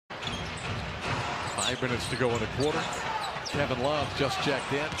5 minutes to go in the quarter. Kevin Love just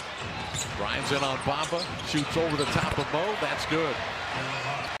checked in. Drives in on Bamba. Shoots over the top of Mo. That's good.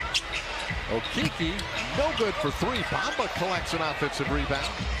 Okeke, no good for three. Bamba collects an offensive rebound.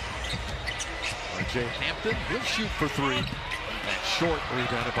 RJ Hampton, he'll shoot for three. That's short,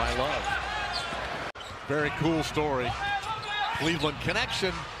 rebounded by Love. Very cool story. Cleveland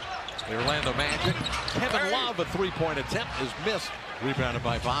connection. The Orlando Magic. Kevin Love, a three-point attempt is missed. Rebounded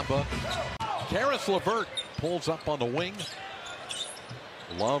by Bamba. Karis LeVert pulls up on the wing.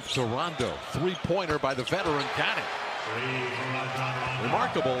 Love to Rondo. Three-pointer by the veteran. Got it.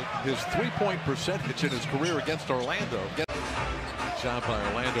 Remarkable, his three-point percentage in his career against Orlando. Good job by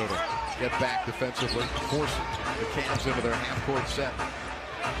Orlando to get back defensively, force the Cavs into their half-court set.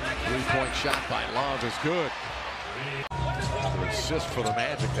 Three-point shot by Love is good. The assist for the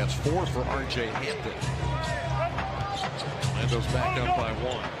Magic. That's 4 for RJ Hampton. Orlando's back up by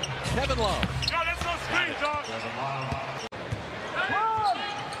 1. Kevin Love.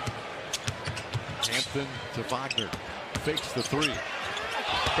 Hampton to Wagner. Fakes the three.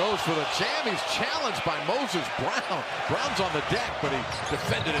 Goes for the jam. He's challenged by Moses Brown. Brown's on the deck, but he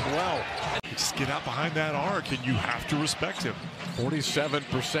defended it well. Just get out behind that arc, and you have to respect him.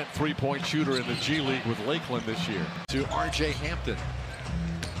 47% three-point shooter in the G League with Lakeland this year. To RJ Hampton.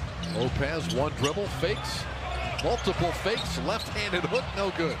 Lopez, one dribble, fakes. Multiple fakes, left-handed hook,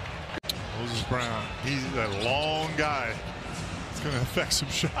 no good. Moses Brown, he's a long guy. It's going to affect some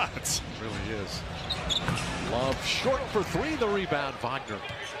shots. It really is. Love short for three, the rebound, Wagner.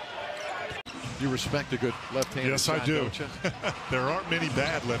 You respect a good left-handed Yes, shot, I do. Don't you? There aren't many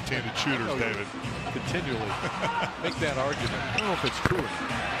bad left-handed shooters, David. Continually make that argument. I don't know if it's true or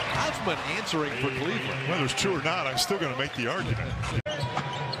not. Osman answering for Cleveland. Whether it's true or not, I'm still going to make the argument.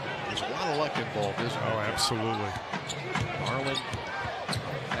 There's a lot of luck involved, isn't there? Oh, absolutely. Garland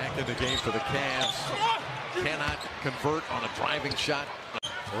back in the game for the Cavs. Cannot convert on a driving shot.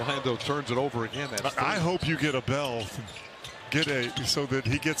 Orlando turns it over again. I hope you get a bell, so that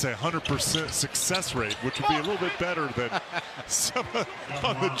he gets 100% success rate, which would be a little bit better than some of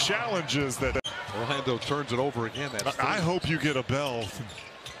the challenges that. Orlando turns it over again. I hope you get a bell,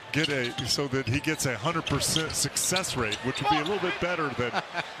 so that he gets 100% success rate, which would be a little bit better than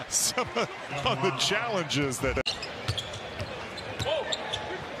some of the challenges that.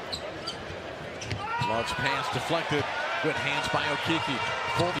 Love's pass deflected. Good hands by Okeke.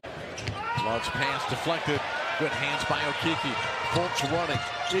 Love's pass deflected. Good hands by Okeke. Fultz running.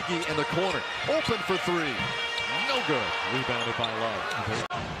 Iggy in the corner. Open for three. No good. Rebounded by Love.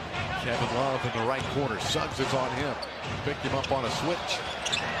 Kevin Love in the right corner. Suggs is on him. Picked him up on a switch.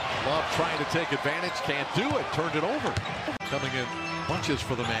 Love trying to take advantage. Can't do it. Turned it over. Coming in bunches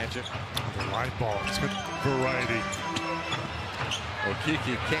for the Magic. The light ball. It's good variety.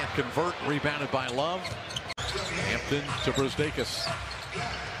 Okeke can't convert. Rebounded by Love. Hampton to Brzdakis.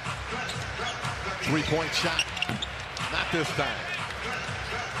 Three-point shot. Not this time.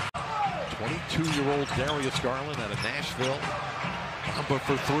 22-year-old Darius Garland out of Nashville. Bamba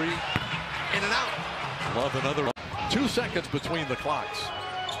for three. In and out. Love another. 2 seconds between the clocks.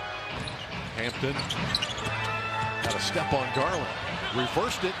 Hampton got a step on Garland.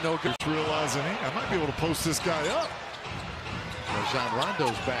 Reversed it. No good. Realizing, hey, I might be able to post this guy up. Rajon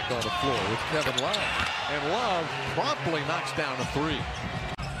Rondo's back on the floor with Kevin Love. And Love promptly knocks down a three.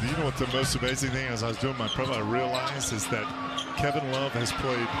 You know what the most amazing thing as I was doing my prep, I realized is that Kevin Love has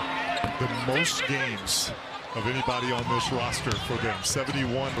played the most games of anybody on this roster for them.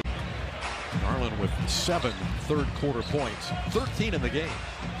 71. Garland with 7 third-quarter points. 13 in the game.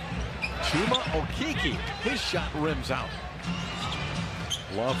 Chuma Okeke, his shot rims out.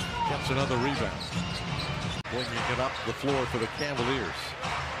 Love gets another rebound. Bringing it up the floor for the Cavaliers.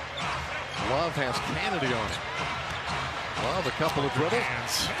 Love has Kennedy on it. Love a couple of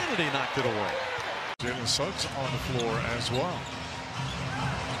dribbles. Kennedy knocked it away. Jalen Suggs on the floor as well.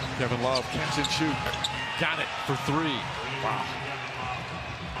 Kevin Love catch and shoot. Got it for three. Wow.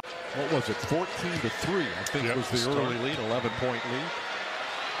 What was it? 14-3, I think was the early lead. 11-point lead.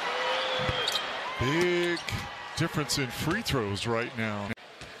 Big difference in free throws right now.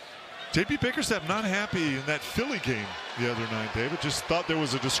 J.B. Bickerstaff not happy in that Philly game the other night, David. Just thought there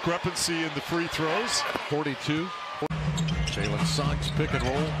was a discrepancy in the free throws. 42. Jalen Suggs pick and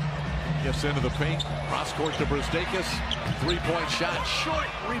roll. Gets into the paint. Cross court to Brzdakis. Three-point shot. Short.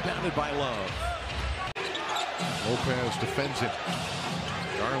 Rebounded by Love. Lopez defends him.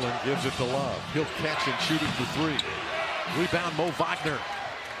 Garland gives it to Love. He'll catch and shoot it for three. Rebound Mo Wagner.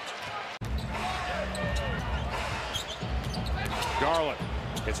 Garland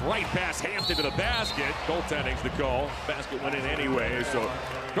It's right past Hampton to the basket. Goaltending's the call. Basket went in anyway, so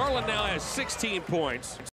Garland now has 16 points.